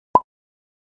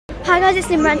Hi guys, it's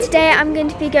Limran. Today I'm going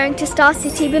to be going to Star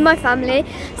City with my family.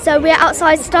 So we're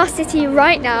outside Star City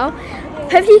right now.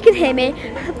 Hopefully you can hear me.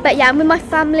 But yeah, I'm with my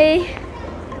family.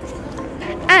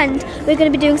 And we're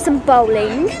going to be doing some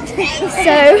bowling.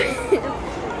 So,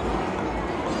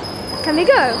 can we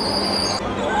go?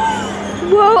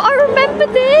 Whoa, I remember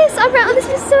this. I remember this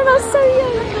was when I was so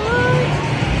young.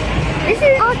 This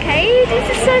is arcade. This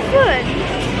is so fun.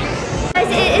 Guys,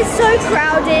 it is so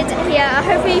crowded here.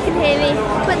 Hopefully you can hear me.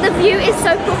 But the view is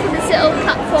so cool from this little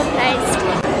platform place.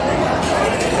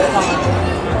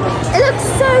 It looks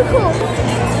so cool.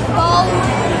 Bowl.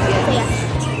 Yeah.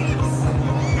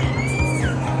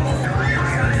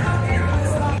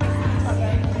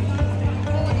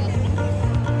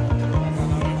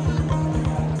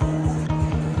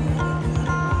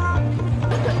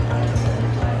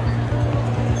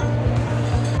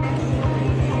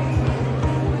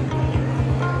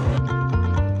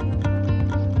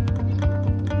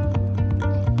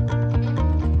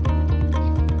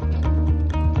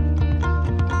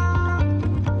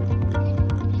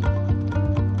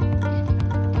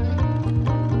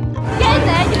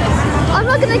 I'm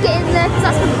not gonna get in there because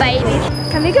that's for babies.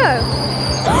 Can we go?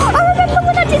 I remember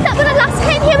when I did that when I last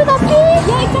came here with our kids.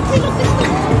 Yeah, exactly. Not this one.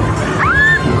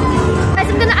 Guys,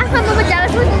 I'm gonna ask my mum and dad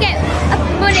if we can get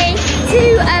money to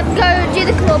go do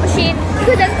the claw machine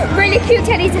because there's really cute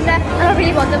teddies in there and I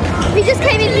really want them. We just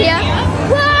came in here.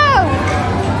 Whoa!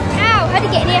 Ow! How'd you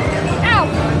get in here? Ow!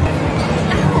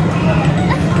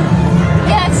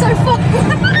 Yeah, it's so fun.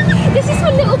 This is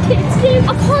for little kids too.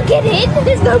 I can't get in.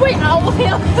 There's no way out of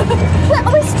here. Wait,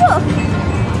 are we stuck?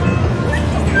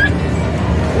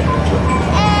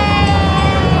 Hey!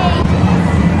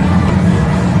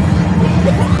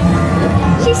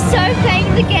 She's so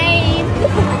playing the game.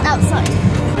 Outside.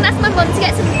 And that's my mum to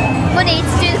get some money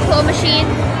to do the claw machine.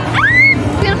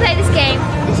 We're gonna play this game.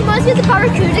 It reminds me of the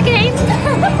Barracuda game.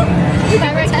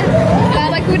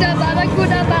 Barracuda,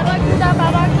 Barracuda, Barracuda,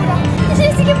 Barracuda. Is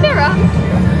it a singing mirror?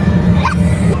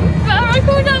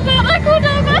 Barracuda,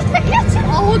 Barracuda, Barracuda.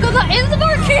 Oh my god, that is the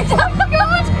Barracuda. Oh my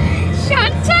god.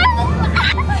 Chantal.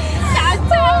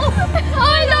 Chantal.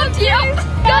 I love you.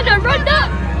 Gonna run up.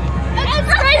 And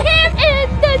spray him in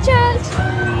the church.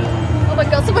 Oh my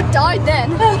god, someone died then.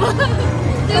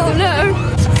 Oh no.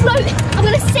 Slowly. I'm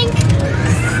gonna sink.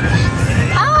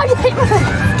 Ah, you hit my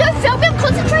head. Don't film me, I'm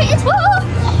concentrated. Whoa.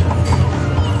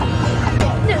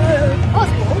 No.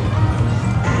 Oswald.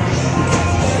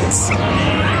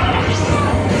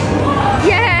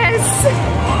 Yes!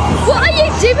 What are you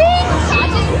doing?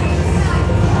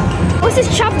 What's this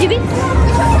chap doing?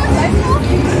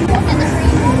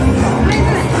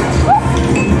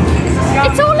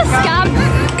 It's all a scam.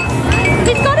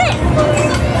 He's got it.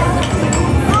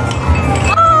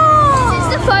 Oh! It's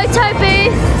the photo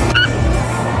booth.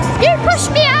 You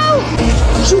pushed me out.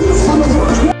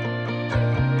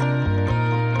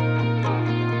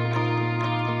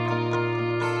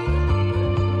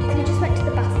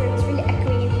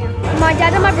 My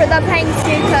dad and my brother are playing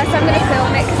snooker, so I'm going to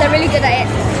film it because they're really good at it.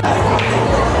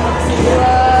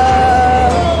 Whoa!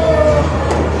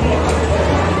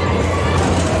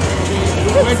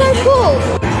 This looks so cool.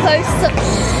 Close-up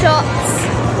shots.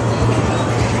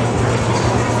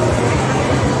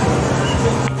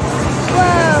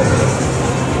 Whoa!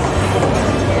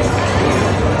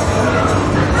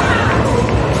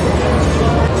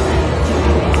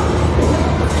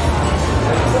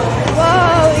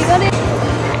 Whoa, you got it.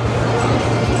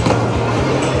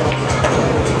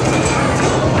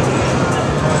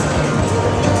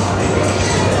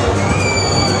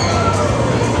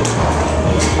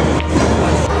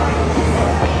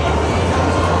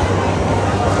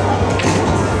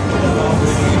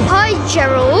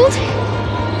 Gerald,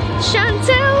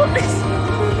 Chantal.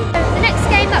 The next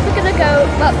game that we're gonna go,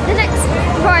 well, the next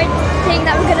ride thing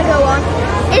that we're gonna go on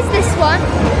is this one.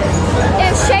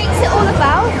 It shakes it all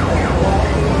about.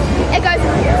 It goes.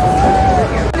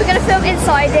 We're gonna film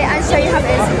inside it and show you how it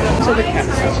is.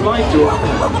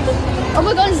 Oh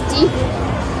my god, it's deep.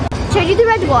 Show you the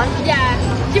red one. Yeah.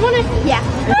 Do you want it? Yeah.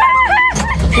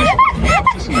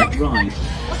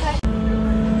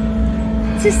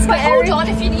 This is scary. Hold on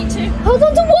if you need to. Hold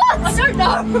on to what? I don't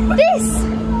know. This.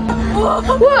 Whoa.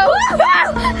 Whoa.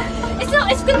 It's not.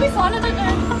 It's gonna be fun. I don't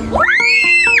know.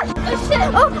 Oh shit.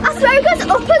 Oh, I swear it goes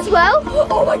up as well.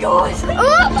 Oh my god.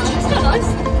 Oh. It's not nice.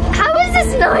 How is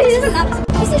this nice?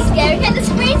 This is scary. Get the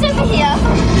screens over here.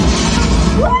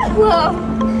 Whoa.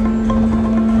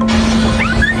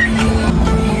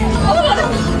 Oh my god.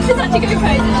 It's actually going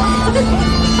crazy now.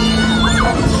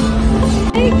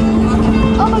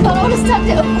 Oh my god, I want to stand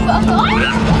it up.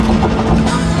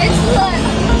 It's like...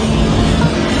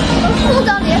 Oh, fall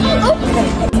down here.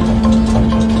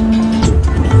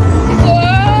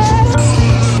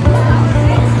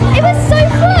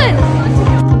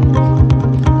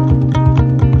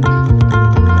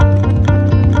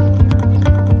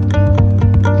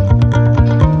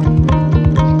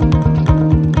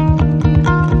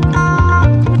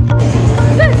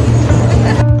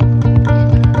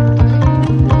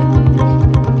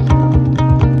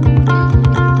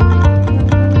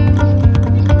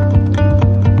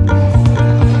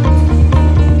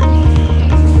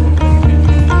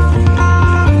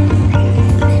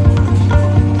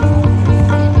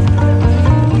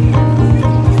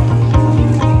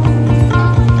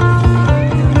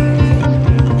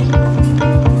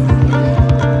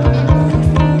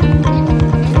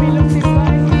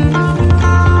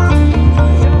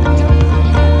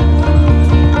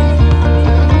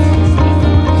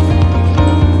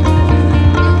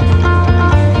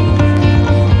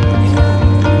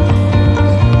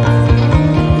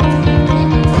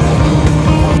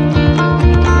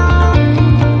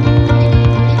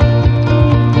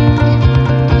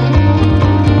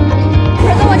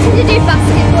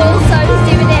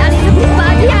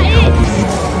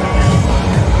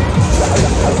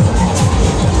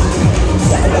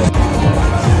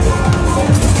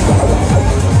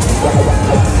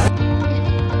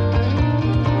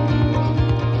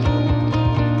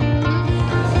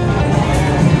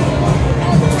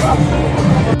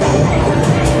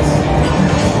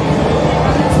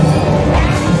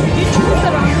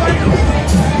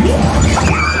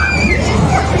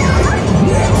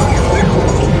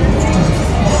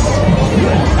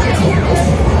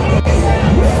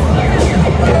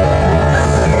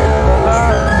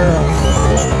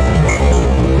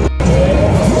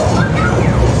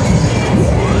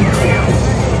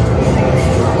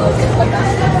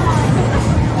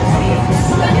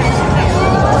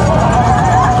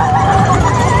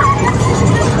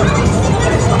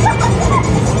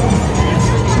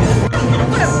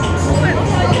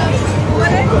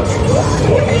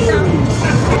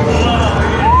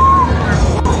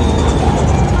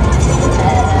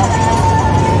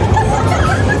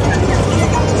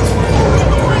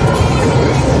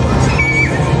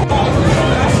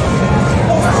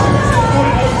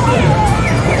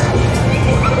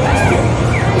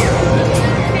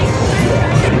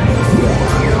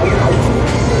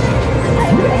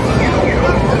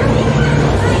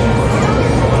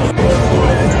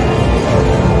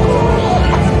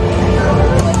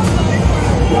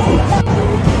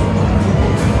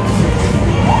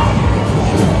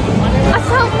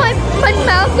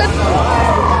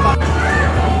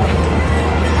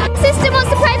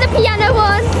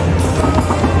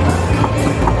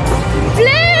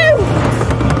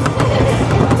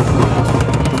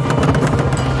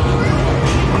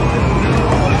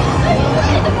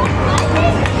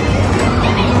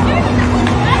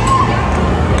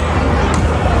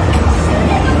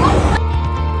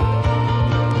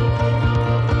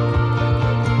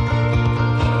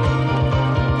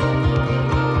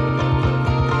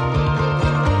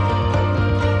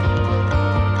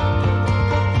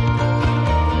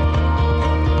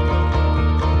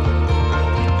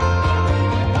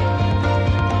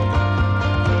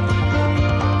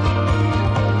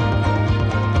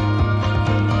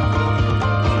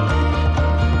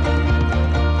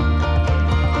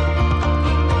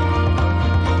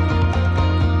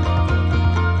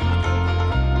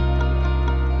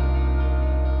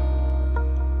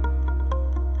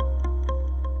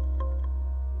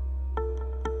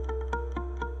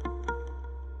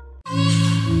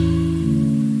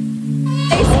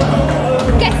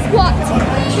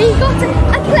 We got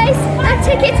a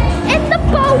ticket in the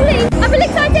bowling. I'm really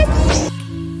excited.